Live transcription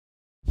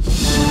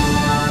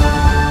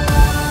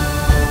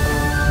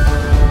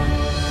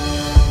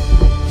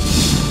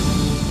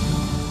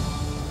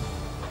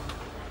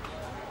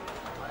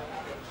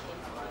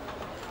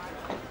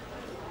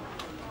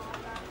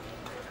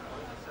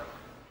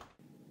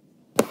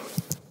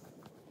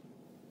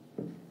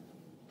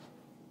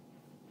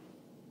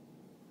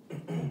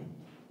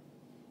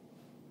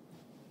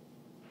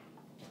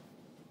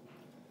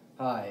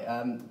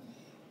Hi,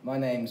 my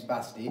name's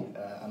Bastie,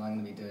 and I'm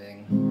going to be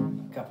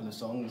doing a couple of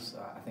songs.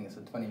 I think it's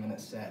a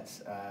 20-minute set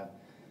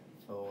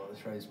for the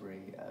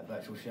Shrewsbury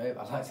virtual show.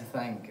 I'd like to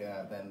thank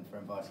them for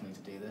inviting me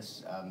to do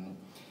this.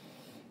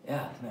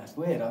 Yeah, no, it's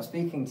weird. I was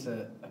speaking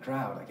to a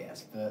crowd, I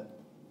guess, but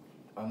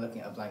I'm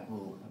looking at a blank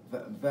wall.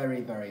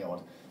 Very, very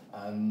odd.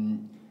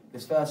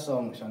 This first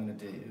song, which I'm going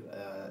to do,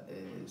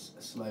 is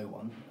a slow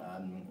one.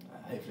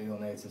 Hopefully you'll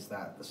notice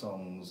that the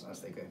songs,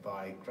 as they go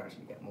by,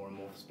 gradually get more and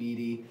more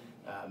speedy.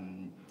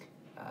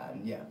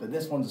 Yeah, but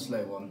this one's a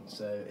slow one,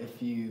 so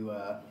if you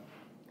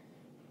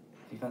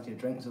fancy a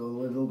drink, it's a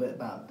little bit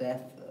about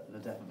death, the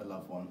death of a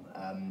loved one.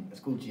 It's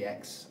called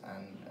GX,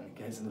 and it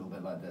goes a little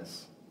bit like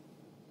this.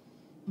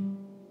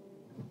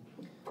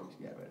 Just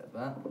get rid of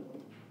that.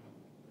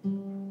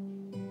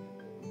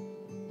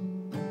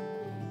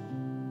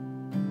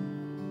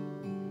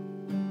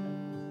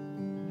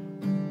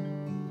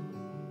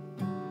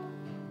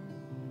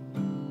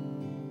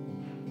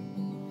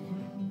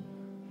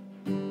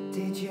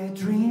 Did you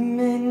dream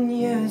in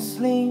your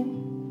sleep?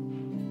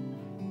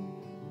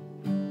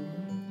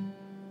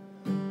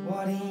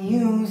 What do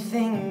you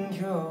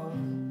think of?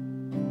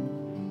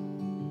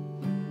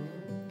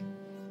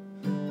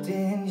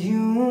 Did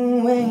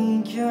you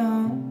wake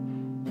up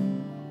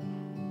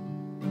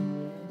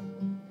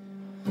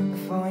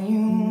before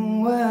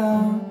you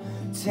were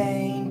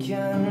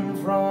taken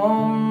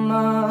from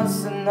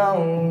us?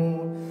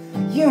 No,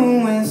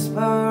 you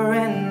whisper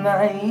in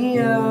my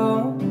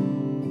ear.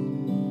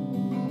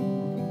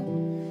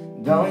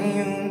 Don't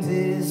you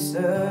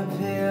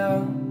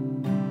disappear,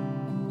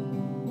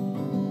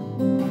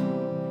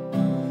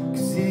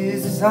 'cause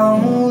this is all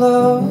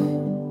love,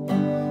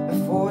 a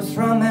force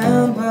from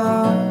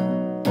above,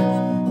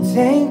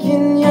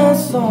 taking your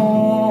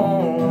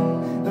soul,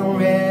 the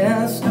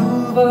rest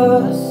of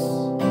us.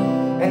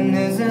 And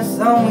this is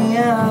all we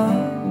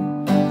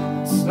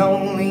are,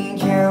 slowly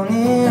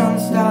counting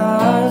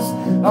stars,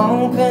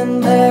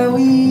 hoping that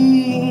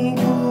we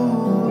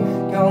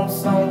could go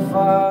so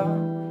far.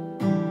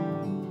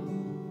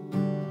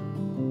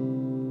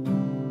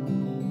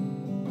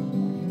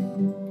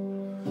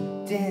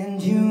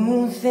 Did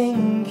you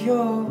think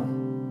of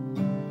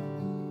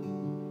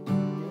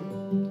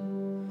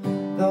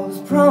those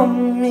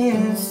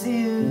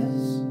promises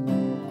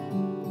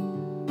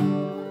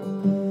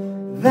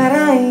that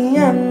I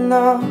am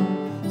not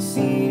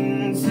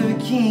seen to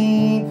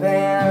keep?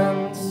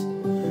 And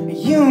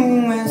you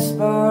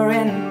whisper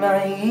in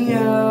my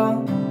ear,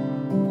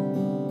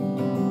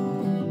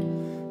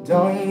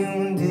 don't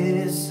you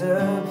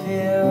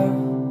disappear,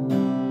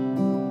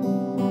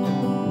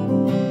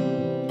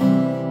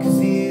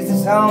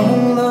 our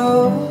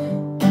love,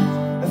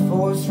 a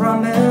force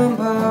from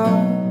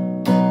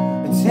above,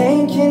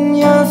 taking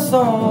your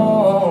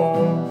soul,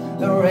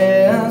 the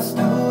rest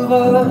of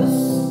us.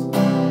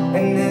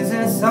 And this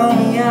is all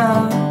we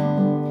are,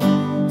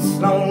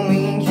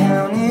 slowly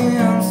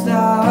counting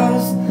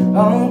stars,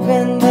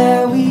 hoping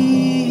that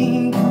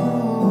we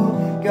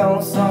could go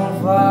so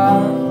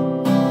far.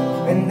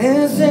 And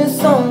this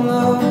is all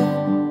love,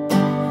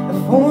 a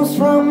force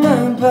from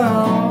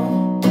above,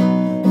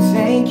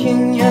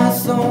 taking your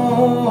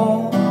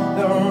soul,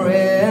 the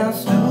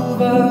rest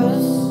of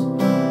us.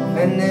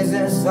 And this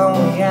is all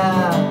we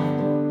are,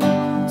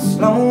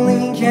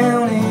 slowly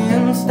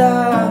counting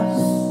stars.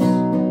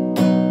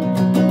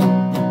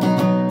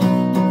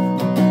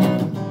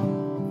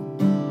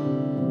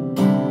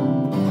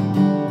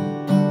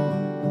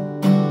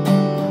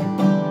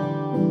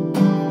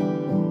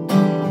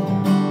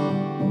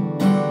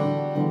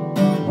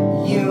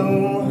 You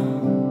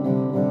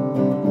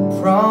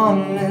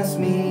promised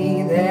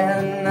me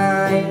that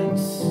night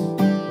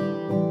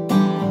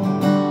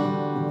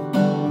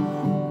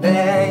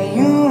that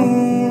you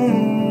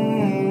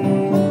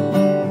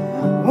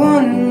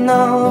would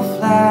not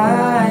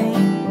fly,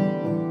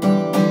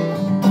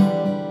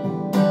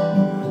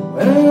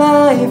 but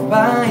life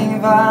by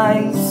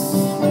vice,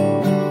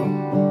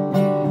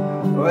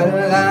 but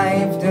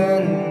life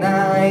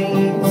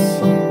denies.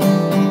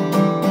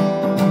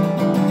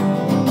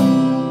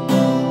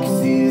 'Cause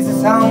this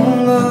is how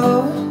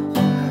love,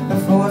 the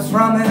force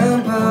from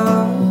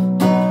above,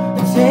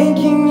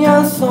 taking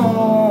your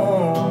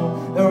soul,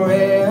 the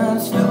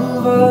rest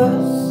of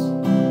us.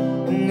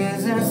 And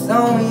this is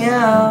all we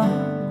are,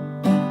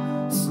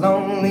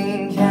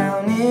 slowly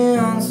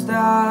counting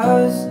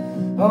stars,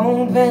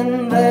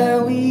 hoping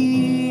that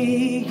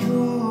we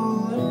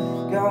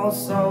could go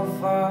so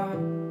far.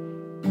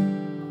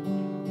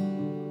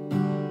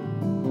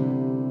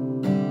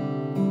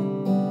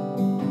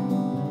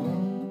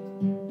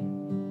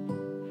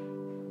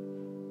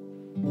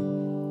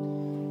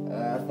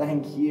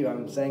 Thank you.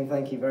 I'm saying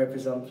thank you very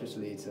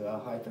presumptuously to a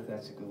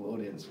hypothetical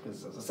audience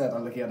because, as I said,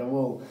 I'm looking at a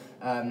wall.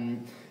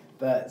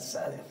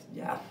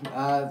 Yeah,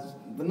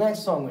 the next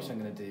song which I'm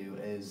going to do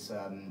is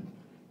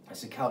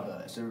it's a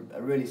cover. It's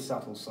a really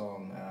subtle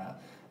song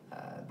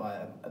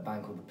by a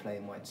band called the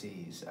Plain White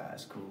Tees.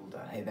 It's called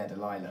Hey There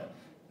Delilah,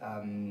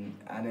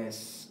 and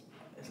it's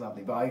it's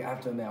lovely. But I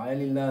have to admit, I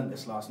only learned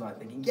this last night,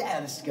 thinking,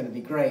 yeah, this is going to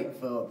be great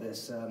for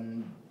this.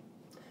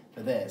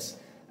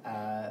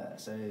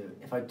 So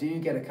if I do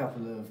get a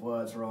couple of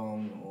words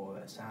wrong, or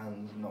it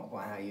sounds not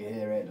quite how you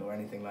hear it, or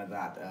anything like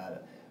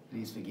that,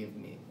 please forgive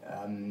me.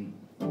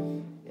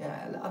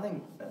 Yeah, I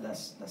think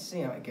let's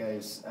see how it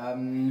goes.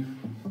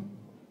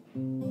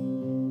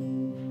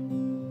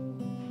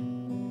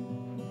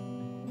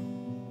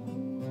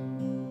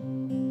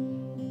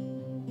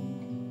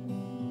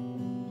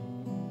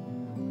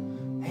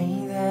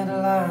 Hey there,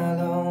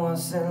 Delilah,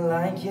 what's it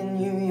like in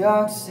New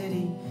York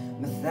City?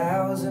 I'm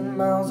 1,000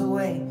 miles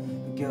away,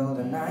 but girl,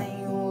 tonight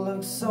you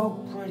look so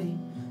pretty.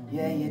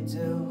 Yeah, you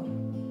do.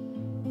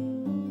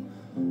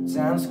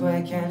 Times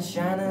Square can't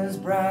shine as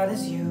bright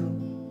as you,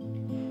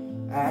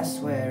 I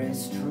swear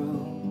it's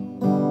true.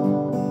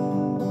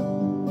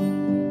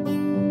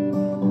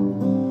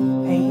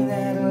 Hey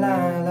there,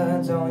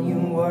 Delilah, don't you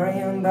worry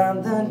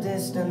about the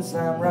distance.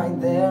 I'm right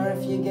there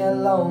if you get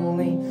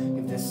lonely.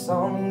 Give this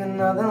song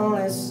another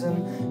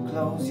listen,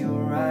 close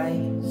your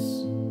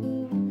eyes.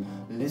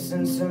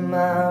 Listen to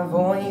my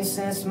voice,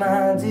 it's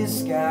my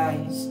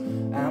disguise.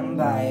 I'm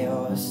by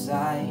your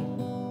side.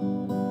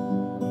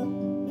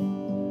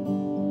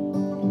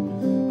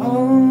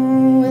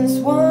 Oh, it's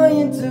what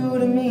you do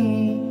to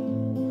me,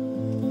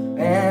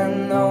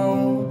 and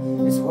no,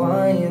 it's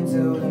what you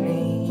do to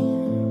me.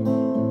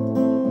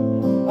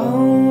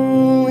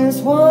 Oh, it's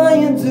what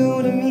you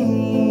do to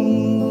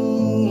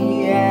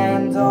me,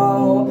 and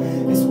oh,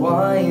 it's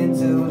what you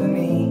do to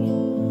me,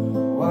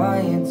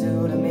 what you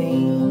do to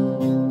me.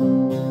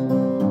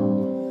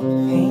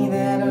 Hey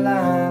there,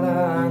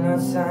 Delilah, I know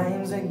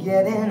times are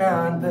getting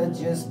hard, but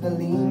just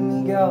believe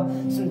me, girl,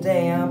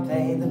 someday I'll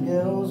pay the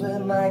bills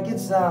with my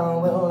guitar.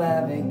 We'll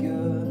have it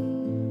good.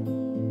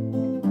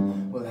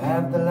 We'll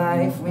have the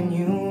life we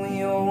knew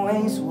we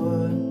always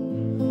would.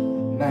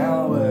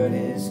 My word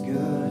is good.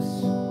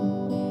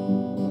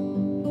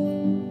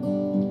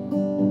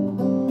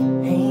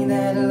 Hey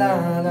there,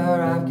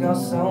 Delilah, I've got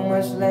so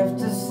much left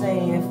to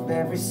say. If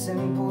every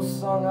simple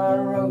song I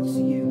wrote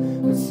to you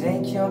would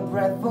take your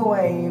breath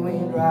away,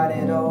 we'd write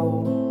it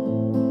all.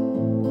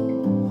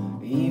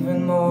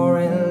 Even more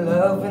in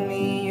love with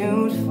me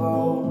you'd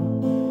fall.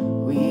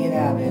 We'd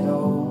have it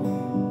all.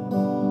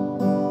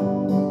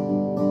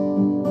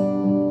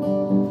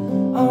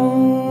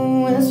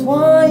 Oh, it's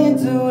what you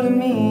do to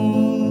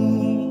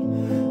me,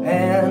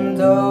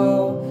 and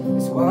oh,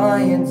 it's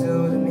what you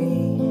do to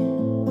me.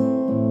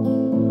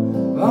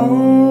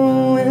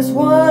 Oh, it's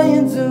what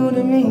you do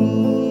to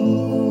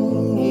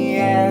me,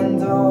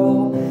 and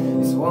oh,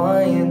 it's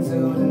what you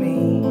do to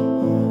me,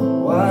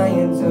 what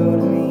you do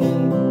to me.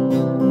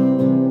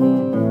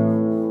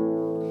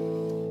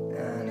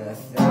 And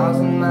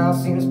 1,000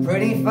 miles seems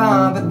pretty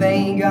far, but they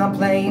ain't got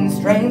planes,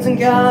 trains and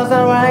cars.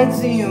 I'll write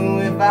to you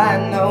if I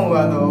had no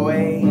other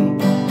way.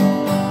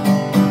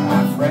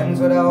 Our friends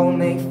would all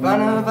make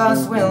fun of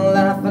us, we'll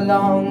laugh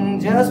along,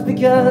 just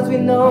because we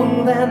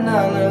know that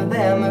none of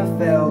them have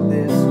felt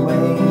this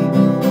way.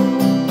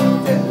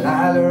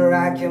 Delilah,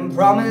 I can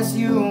promise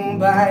you,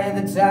 by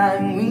the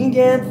time we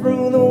get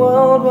through, the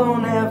world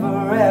won't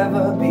ever,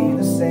 ever be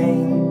the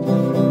same.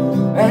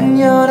 And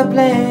you're to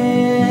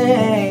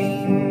blame.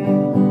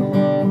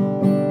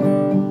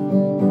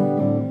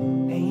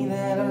 Hey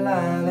there,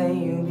 Delilah,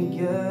 you be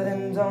good,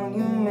 and don't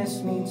you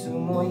miss me. 2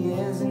 more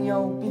years and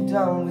you'll be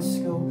done with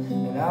school,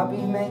 and I'll be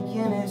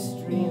making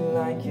history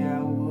like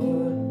I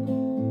would.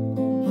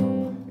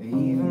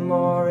 Even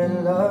more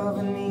in love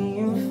with me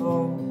you'd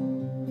fall.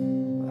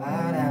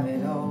 I'd have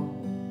it all.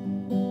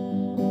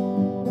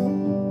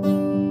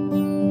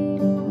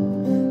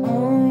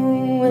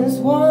 Oh, it's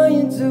what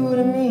you do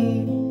to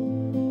me,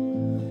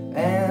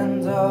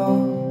 and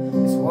oh,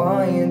 it's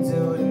what you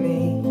do to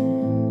me.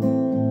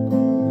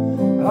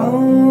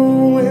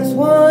 Oh, it's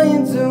what you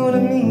do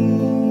to me,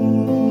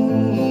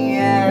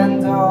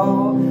 and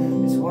oh,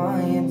 it's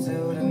what you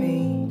do to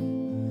me,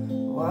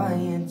 what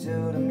you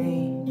do to me.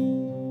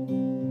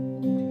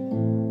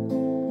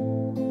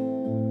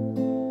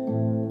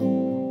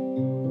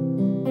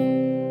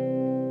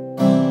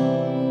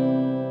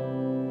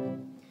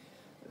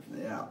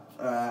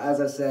 As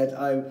I said,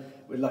 I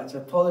would like to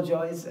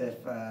apologise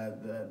if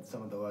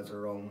some of the words were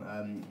wrong.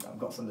 I've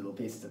got some little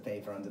pieces of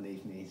paper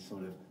underneath me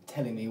sort of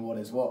telling me what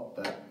is what,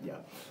 but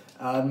yeah.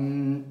 I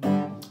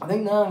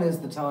think now is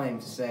the time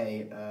to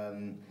say,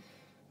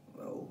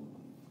 well,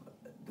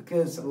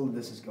 because all of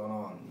this has gone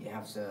on, you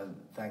have to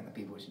thank the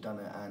people which have done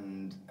it,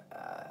 and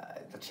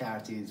the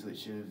charities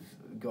which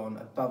have gone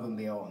above and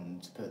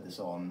beyond to put this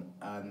on.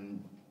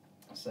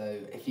 So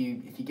if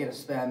you get a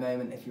spare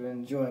moment, if you're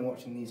enjoying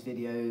watching these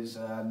videos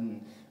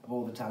of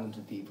all the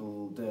talented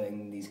people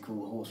doing these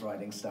cool horse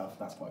riding stuff,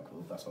 that's quite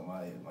cool. That's what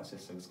my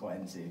sister was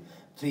quite into.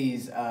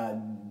 Please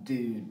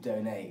do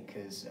donate,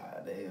 because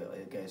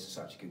it goes to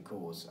such a good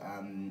cause.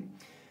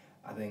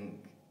 I think,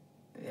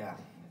 yeah,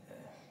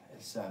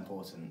 it's so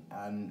important,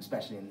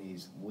 especially in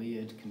these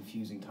weird,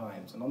 confusing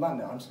times. And on that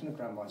note, I'm just going to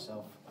grab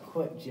myself a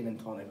quick gin and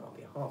tonic. I'll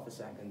be half a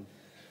second.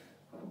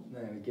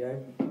 There we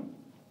go.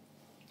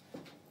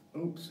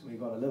 Oops, we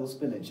got a little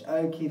spillage.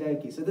 Okie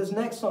dokie. So this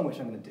next song which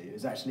I'm going to do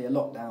is actually a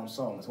lockdown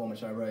song. It's one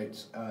which I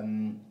wrote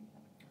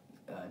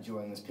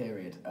during this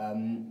period.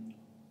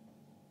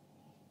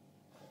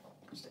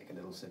 Just take a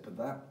little sip of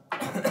that.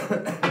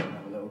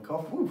 Have a little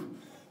cough. Woo.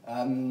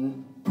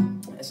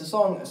 It's a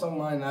song of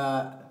mine,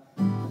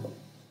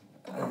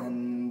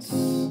 and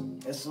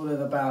it's sort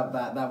of about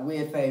that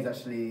weird phase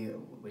actually,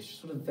 which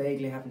sort of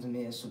vaguely happened to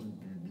me. It's sort of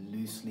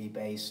loosely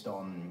based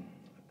on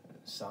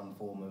some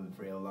form of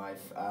real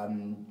life,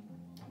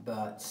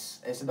 but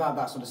it's about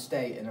that sort of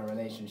state in a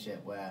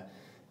relationship where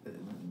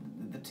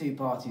the two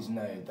parties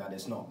know that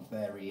it's not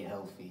very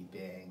healthy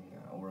being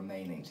or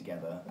remaining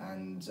together,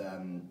 and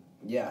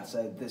yeah,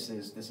 so this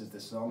is the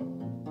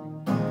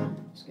song.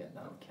 Just get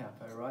that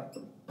capo right.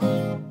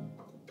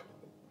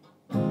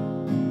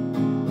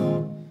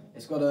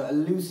 It's got a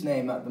loose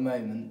name at the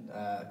moment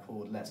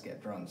called Let's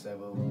Get Drunk, so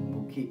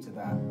we'll keep to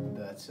that,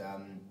 but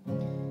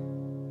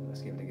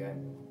let's give it a go.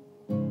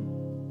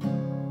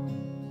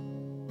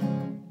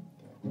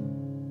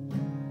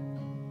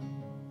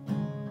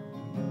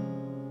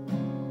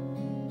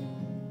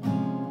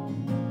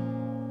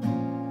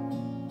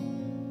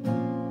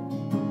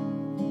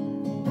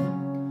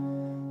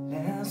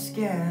 Let's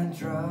get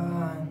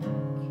drunk,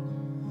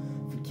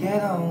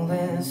 forget all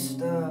this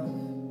stuff,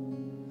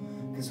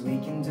 'cause we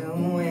can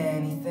do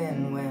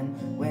anything when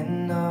we're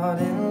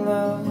not in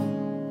love.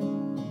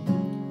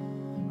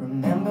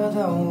 Remember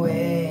the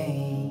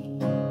way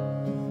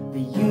that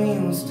you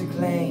used to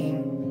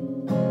claim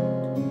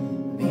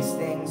these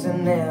things are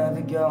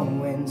never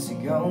going to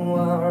go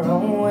our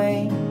own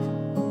way,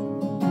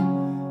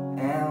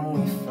 and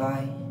we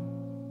fight,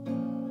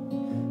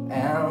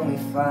 and we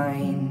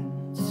find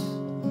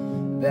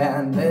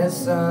that there's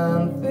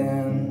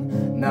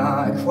something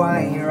not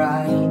quite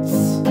right.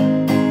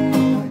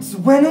 So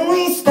when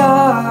we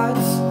start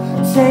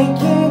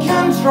taking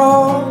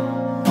control,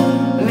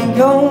 let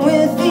go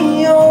with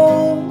the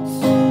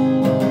old,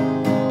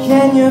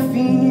 can you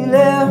feel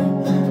it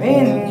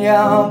in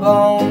your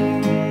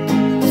bones?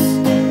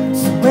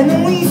 So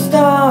when we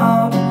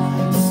stop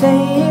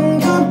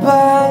saying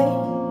goodbye,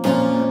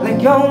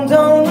 let go,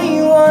 don't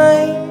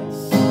rewind,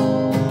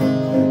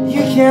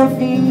 you can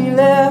feel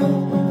it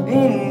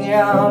in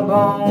your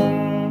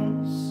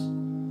bones.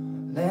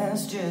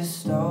 Let's just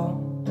stop,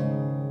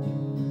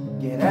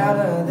 get out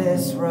of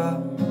this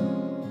rut,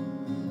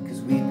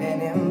 'cause we've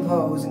been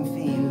imposing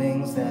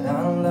feelings that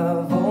are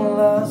love or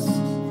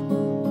lust.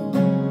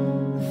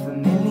 A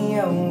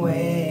familiar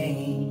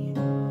way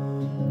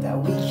that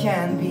we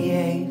can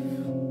behave,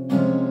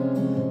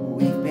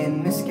 we've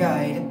been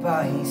misguided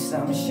by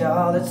some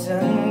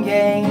charlatan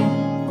game,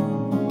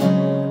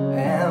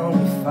 and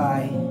we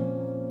fight,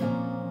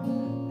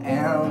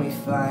 and we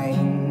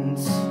find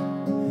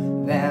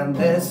that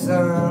there's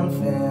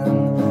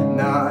something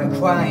not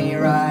quite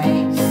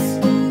right.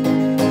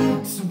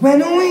 So when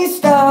we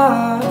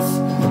start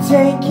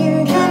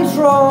taking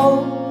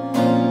control,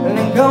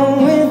 let go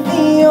with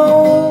the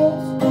old,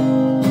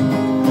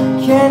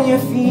 can you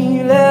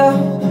feel it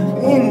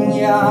in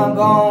your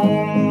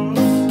bones?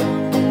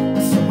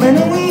 So when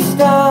we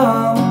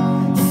start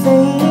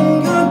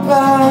saying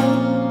goodbye,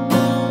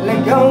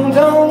 let go,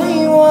 don't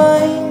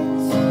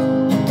rewind,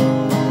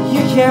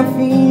 you can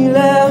feel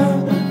it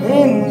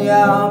in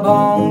your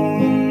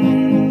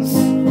bones.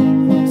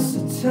 So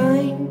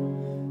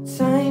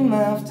time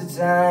after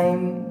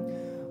time,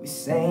 we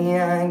say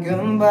our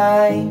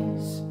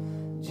goodbyes,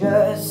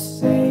 just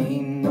say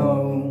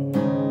no.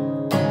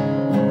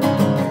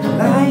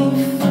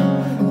 Life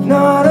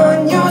not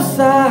on your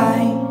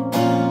side,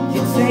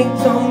 you take,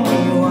 don't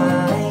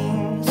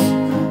rewind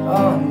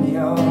on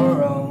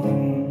your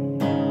own.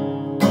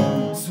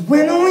 So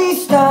when we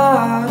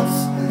start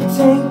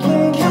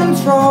taking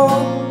control,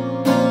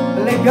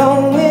 let go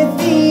with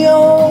the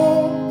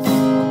old,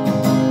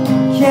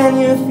 can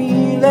you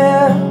feel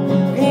it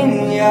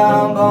in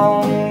your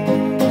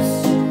bones?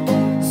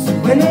 So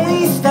when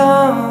we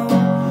start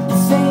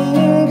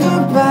saying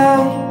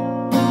goodbye,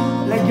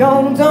 let go,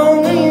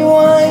 don't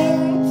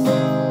rewind,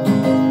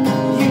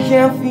 you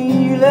can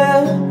feel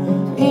it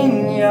in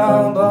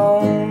your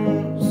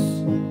bones.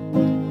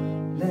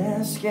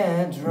 Let's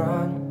get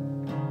drunk,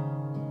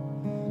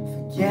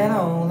 forget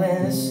all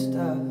this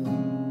stuff,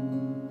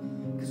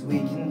 'cause we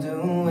can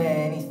do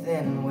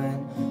anything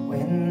when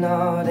we're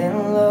not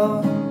in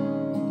love.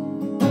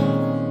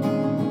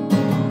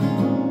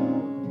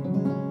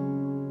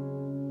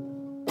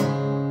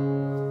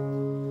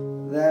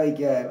 There we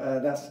go.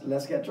 That's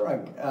Let's Get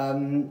Drunk.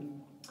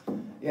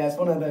 Yeah, it's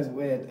one of those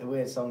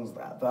weird songs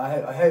but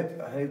I hope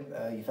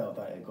you felt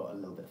that it got a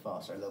little bit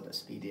faster, a little bit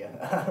speedier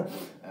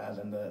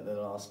than the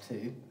last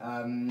two.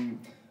 I'm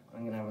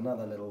gonna have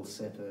another little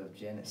sip of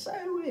gin. It's so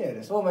weird.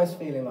 It's almost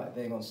feeling like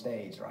being on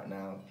stage right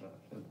now.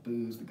 The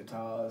booze, the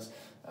guitars.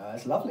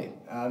 It's lovely.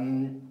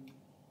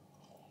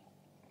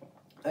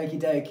 Okie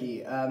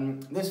dokie.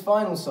 This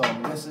final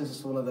song, this is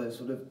just one of those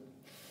sort of,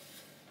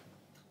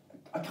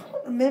 I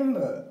can't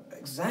remember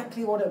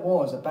exactly what it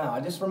was about.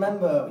 I just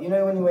remember, you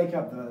know, when you wake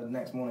up the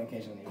next morning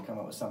occasionally, you come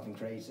up with something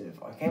creative.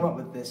 I came up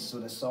with this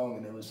sort of song,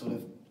 and it was sort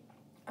of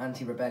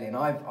anti-rebellion.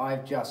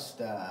 I've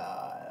just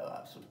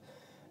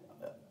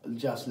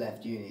just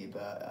left uni,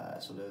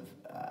 but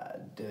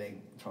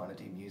trying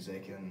to do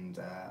music and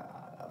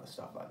other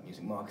stuff like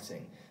music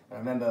marketing. And I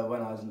remember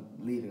when I was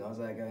leaving, I was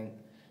there going,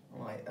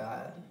 right,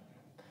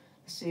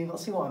 let's see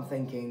what I'm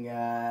thinking.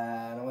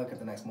 And I woke up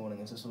the next morning.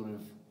 It's a sort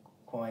of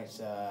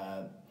quite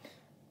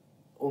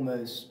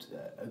almost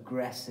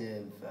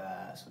aggressive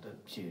sort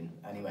of tune.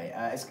 Anyway,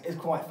 it's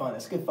quite fun.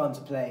 It's good fun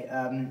to play.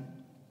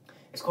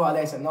 It's quite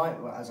late at night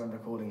as I'm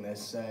recording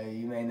this, so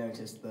you may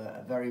notice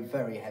a very,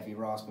 very heavy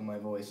rasp in my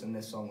voice, and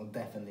this song will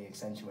definitely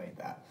accentuate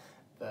that.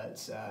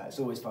 But it's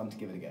always fun to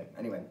give it a go.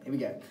 Anyway, here we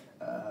go.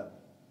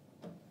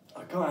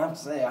 I have to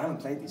say, I haven't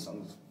played these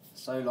songs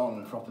so long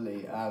and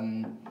properly,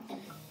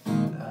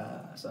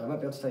 so I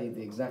won't be able to tell you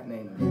the exact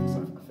name of it because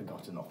I've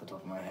forgotten off the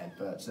top of my head.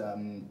 But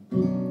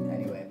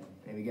anyway,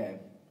 here we go.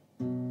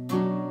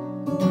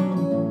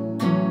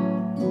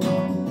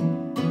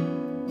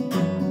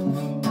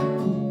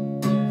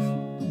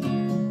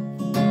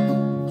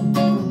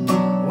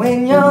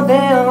 When you're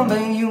there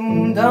but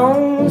you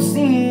don't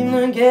seem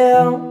to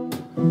care,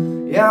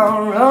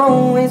 you're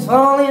always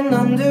falling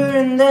under,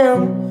 and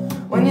then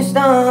when you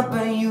stop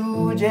but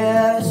you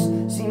just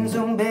seem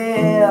to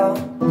bear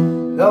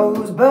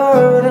those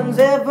burdens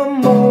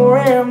evermore,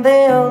 and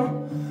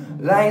then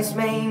life's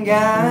may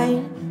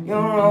guide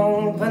your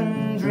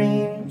open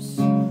dreams,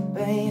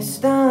 but you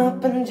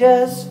stop and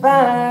just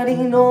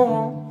fighting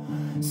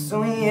on.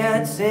 So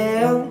you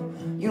tell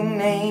you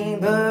may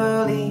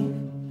believe,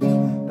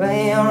 but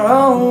you're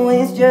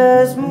always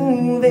just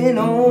moving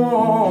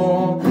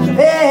on.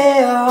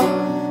 Yeah,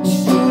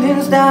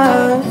 shooting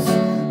stars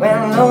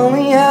when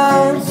lonely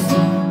hearts,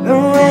 the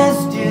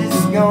rest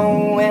just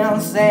go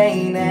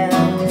insane,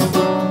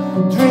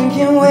 and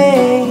drinking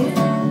way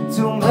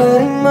too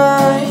bloody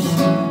much,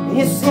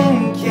 you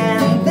sink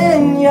and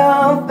then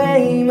you're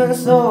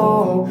famous.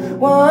 So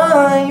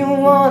why you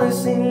wanna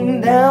sing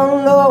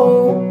down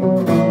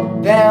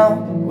low,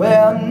 down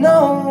where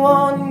no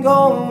one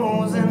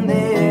goes, and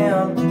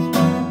then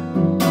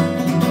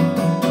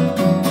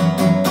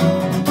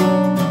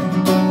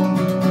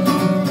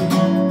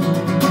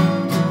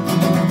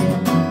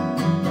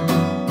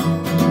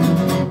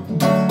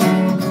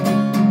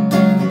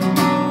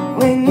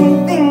when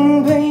you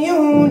think but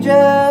you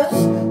just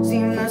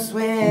seem to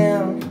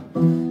swim,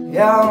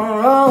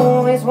 you're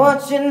always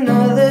watching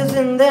others,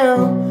 and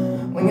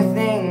then when you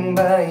think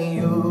but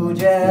you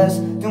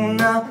just do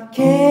not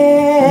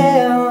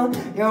care,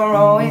 you're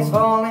always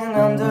falling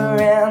under,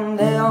 and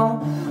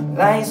then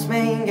life's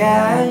may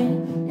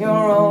guide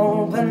your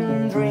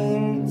open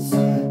dreams,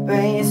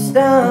 but you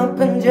stop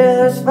and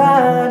just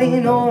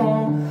fighting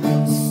on.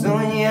 So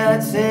you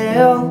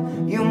tell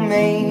you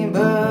may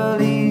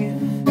believe,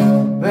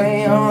 but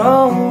you're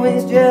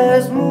always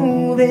just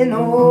moving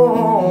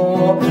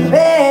on.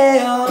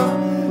 Yeah,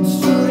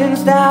 shooting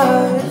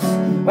stars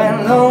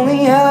when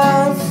lonely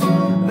hearts,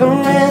 the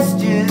rest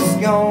just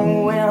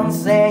go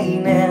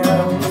insane,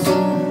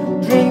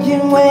 and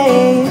drinking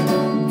way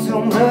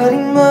too bloody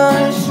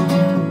much,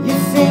 you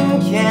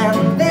sink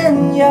and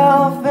then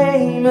you're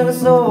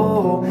famous.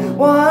 So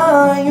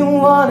why you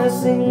wanna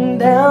sing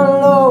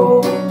down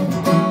low,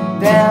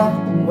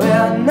 down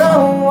where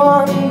no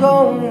one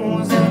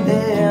goes, and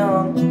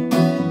then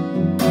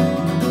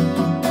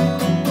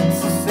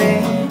so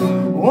say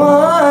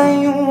why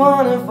you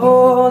wanna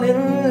fall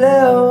in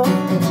love,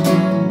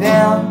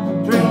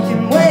 down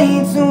drinking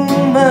way too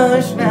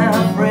much, my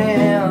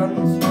friends.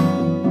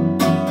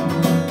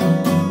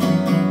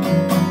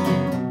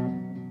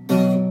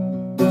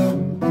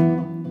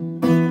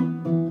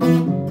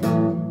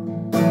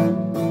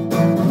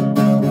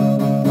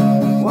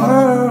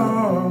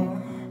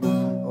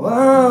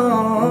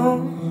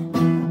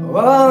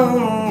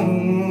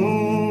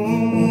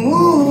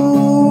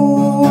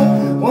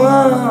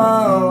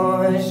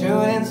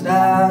 Shooting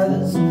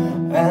stars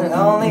and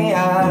only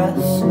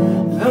us,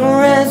 the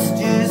rest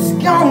just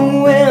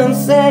go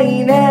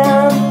insane,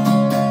 and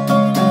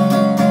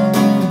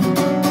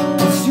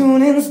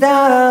shooting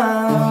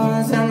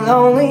stars and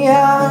lonely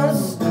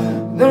us,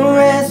 the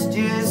rest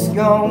just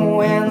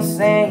go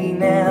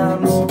insane,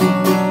 and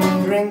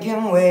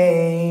drinking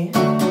way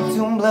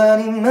too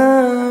bloody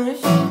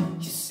much,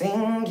 you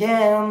sink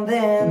and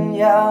then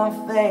you're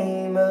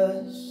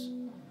famous.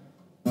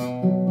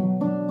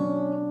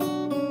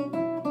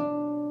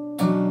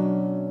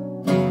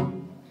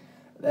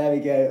 There we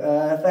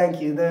go.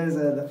 Thank you. Those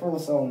are the 4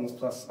 songs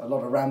plus a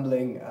lot of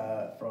rambling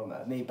from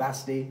me,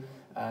 Bastie.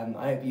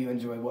 I hope you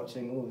enjoy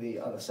watching all the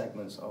other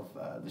segments of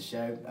the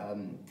show.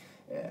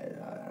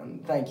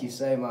 And thank you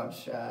so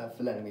much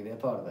for letting me be a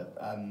part of it.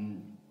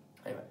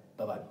 Anyway,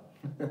 bye-bye.